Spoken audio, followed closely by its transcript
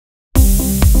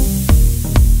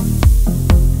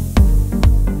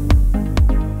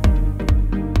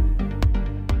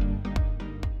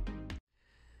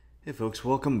Hey folks,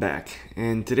 welcome back.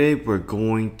 And today we're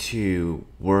going to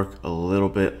work a little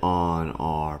bit on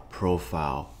our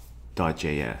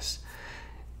Profile.js.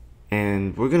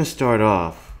 And we're going to start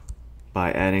off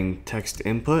by adding text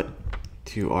input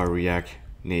to our React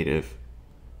Native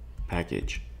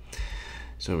package.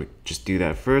 So we just do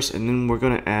that first, and then we're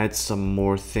going to add some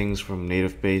more things from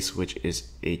native base, which is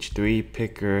h3,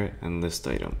 picker, and list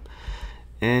item,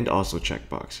 and also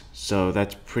checkbox. So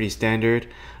that's pretty standard.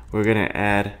 We're going to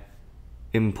add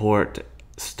import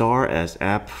star as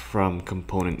app from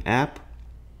component app,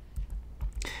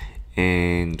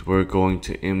 and we're going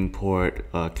to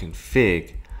import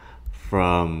config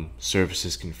from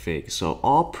services config. So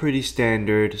all pretty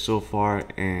standard so far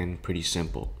and pretty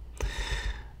simple.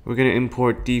 We're going to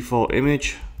import default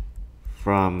image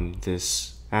from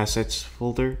this assets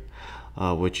folder,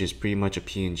 which is pretty much a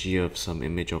PNG of some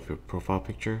image of your profile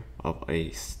picture, of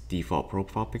a default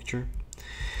profile picture.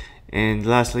 And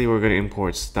lastly, we're going to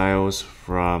import styles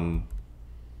from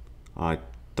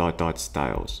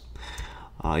 ..styles.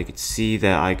 You can see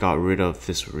that I got rid of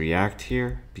this React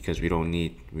here because we don't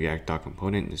need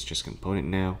React.Component. It's just component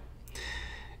now.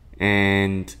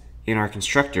 And in our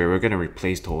constructor, we're going to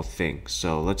replace the whole thing.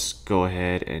 So let's go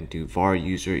ahead and do var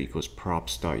user equals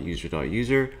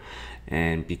props.user.user.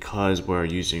 And because we're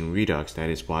using Redux, that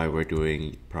is why we're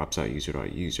doing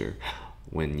props.user.user.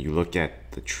 When you look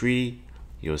at the tree,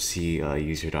 you'll see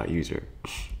user.user.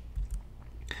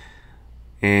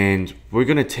 And we're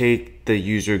going to take the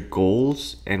user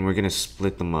goals and we're going to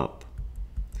split them up.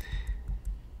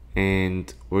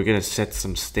 And we're going to set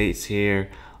some states here.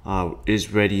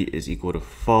 Is ready is equal to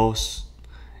false.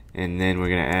 And then we're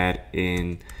going to add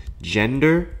in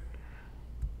gender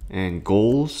and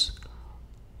goals.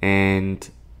 And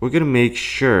we're going to make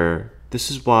sure, this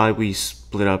is why we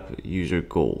split up user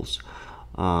goals.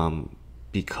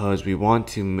 Because we want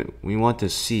to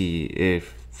see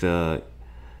if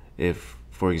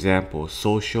for example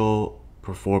social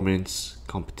performance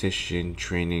competition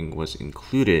training was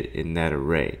included in that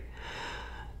array.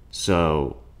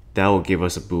 So that will give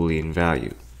us a Boolean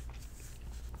value.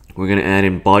 We're going to add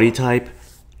in body type,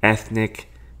 ethnic,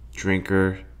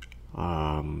 drinker,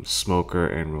 smoker,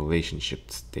 and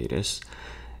relationship status,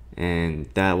 and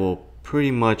that will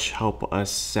pretty much help us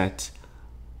set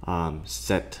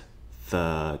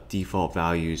the default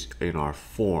values in our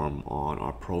form on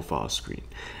our profile screen.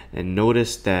 And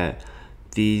notice that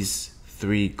these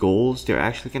three goals, they're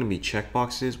actually going to be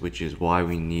checkboxes, which is why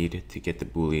we need to get the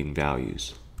Boolean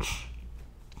values. I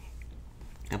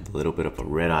have a little bit of a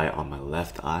red eye on my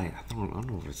left eye. I don't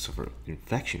know if it's an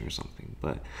infection or something,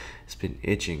 but it's been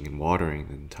itching and watering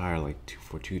the entire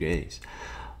for 2 days.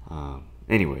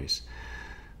 Anyways,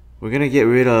 we're going to get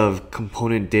rid of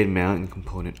componentDidMount and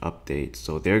componentDidUpdate.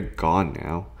 So they're gone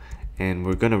now. And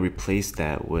we're going to replace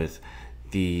that with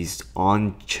these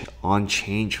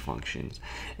onChangeFunctions.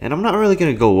 And I'm not really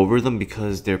going to go over them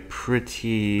because they're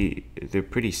pretty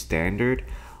standard.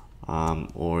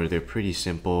 Or they're pretty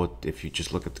simple if you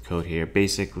just look at the code here.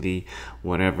 Basically,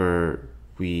 whenever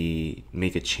we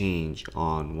make a change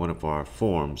on one of our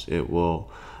forms, it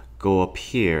will go up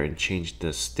here and change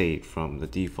the state from the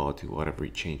default to whatever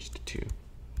we changed it to.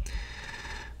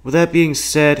 With that being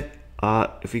said,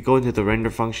 if we go into the render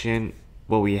function,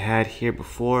 what we had here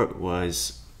before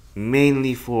was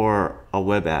mainly for a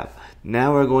web app.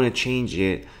 Now we're going to change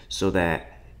it so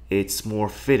that it's more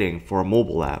fitting for a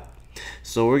mobile app.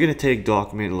 So we're going to take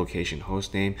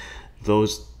document.location.hostname.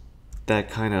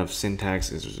 That kind of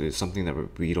syntax is something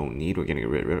that we don't need. We're going to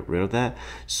get rid of that.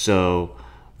 So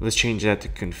let's change that to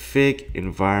config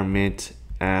environment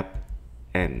app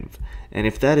env. And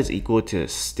if that is equal to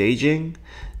staging,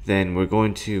 then we're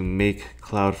going to make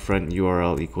CloudFront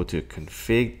URL equal to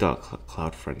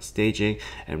config.CloudFrontStaging.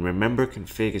 And remember,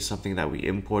 config is something that we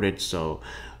imported, so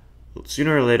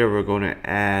sooner or later we're going to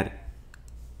add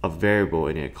a variable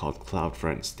in it called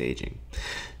CloudFront Staging.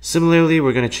 Similarly,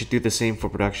 we're going to do the same for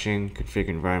production. Config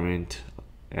environment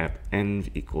app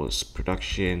env equals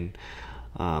production.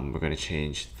 We're going to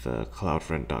change the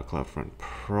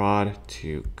CloudFront.CloudFrontProd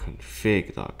to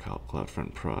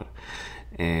config.CloudFrontProd.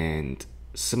 And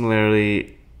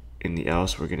similarly, in the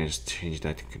else, we're going to just change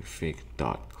that to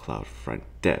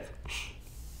config.CloudFrontDev.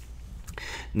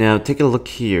 Now, take a look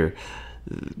here.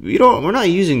 We're not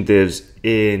using divs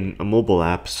in a mobile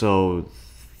app, so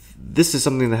this is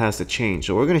something that has to change.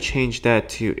 So we're going to change that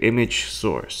to image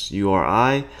source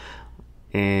URI,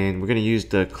 and we're going to use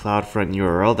the CloudFront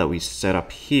URL that we set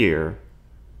up here,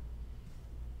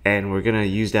 and we're going to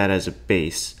use that as a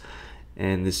base.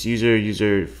 And this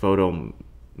user photo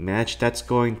match, that's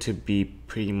going to be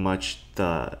pretty much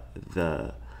the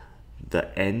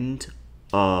end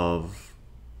of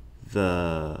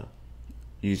the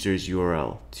user's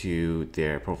URL to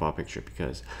their profile picture,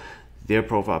 because their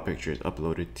profile picture is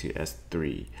uploaded to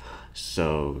S3.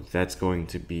 So that's going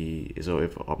to be, so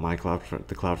if my the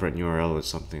CloudFront URL is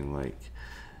something like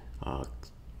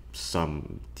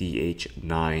some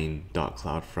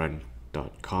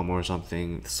dh9.cloudfront.com or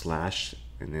something slash,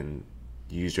 and then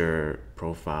user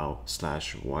profile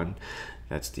 /1,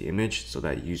 that's the image. So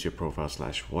that user profile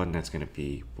 /1, that's going to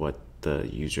be what the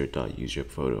user.user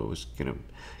photo is gonna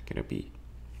be.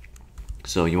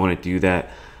 So you want to do that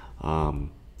we're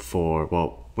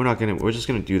just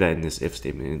gonna do that in this if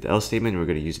statement. In the else statement, we're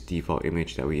gonna use the default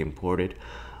image that we imported,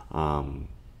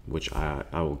 which I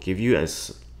will give you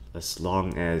as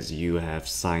long as you have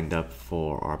signed up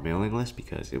for our mailing list,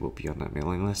 because it will be on that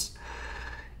mailing list.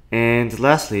 And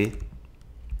lastly,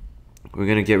 we're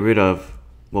gonna get rid of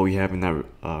what we have in that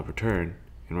return,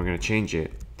 and we're gonna change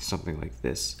it to something like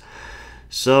this.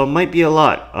 So it might be a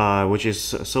lot, which is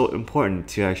so important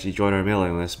to actually join our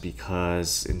mailing list,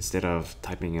 because instead of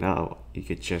typing it out, you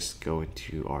could just go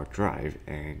into our drive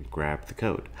and grab the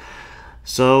code.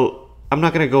 So I'm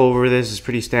not going to go over this. It's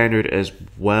pretty standard as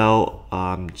well.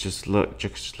 Just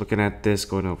looking at this,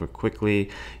 going over quickly.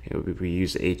 We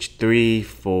use H3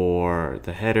 for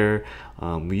the header.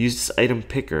 We use this item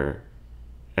picker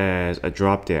as a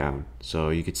drop down, so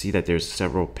you can see that there's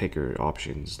several picker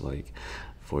options, like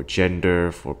for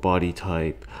gender, for body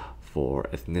type, for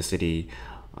ethnicity,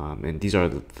 and these are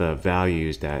the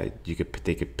values that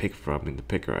they could pick from in the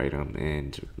picker item.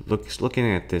 And looking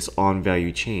at this on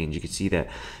value change, you can see that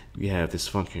we have this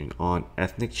function on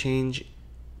ethnic change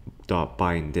dot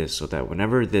bind this, so that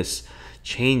whenever this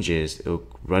changes, it'll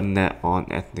run that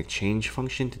on ethnic change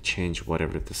function to change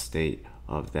whatever the state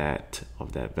of that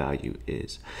value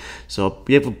is. So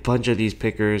we have a bunch of these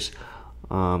pickers.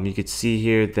 You could see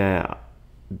here that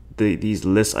these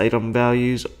list item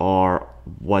values are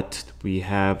what we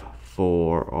have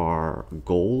for our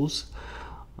goals,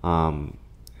 and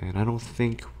I don't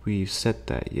think we've set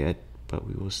that yet, but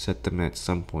we will set them at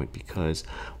some point, because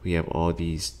we have all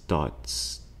these dot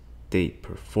state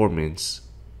performance,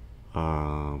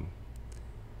 and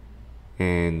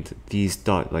these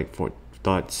for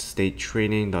dot state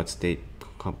training, dot state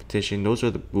competition, those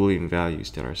are the Boolean values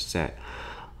that are set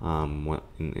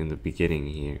in the beginning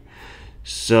here.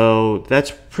 So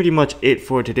that's pretty much it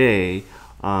for today.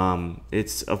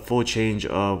 It's a full change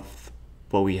of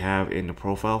what we have in the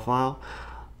profile file.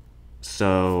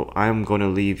 So I'm going to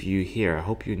leave you here. I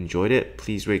hope you enjoyed it.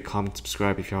 Please rate, comment,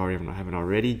 subscribe if you haven't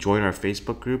already. Join our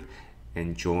Facebook group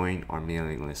and join our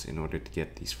mailing list in order to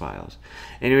get these files.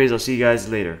 Anyways, I'll see you guys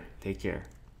later. Take care.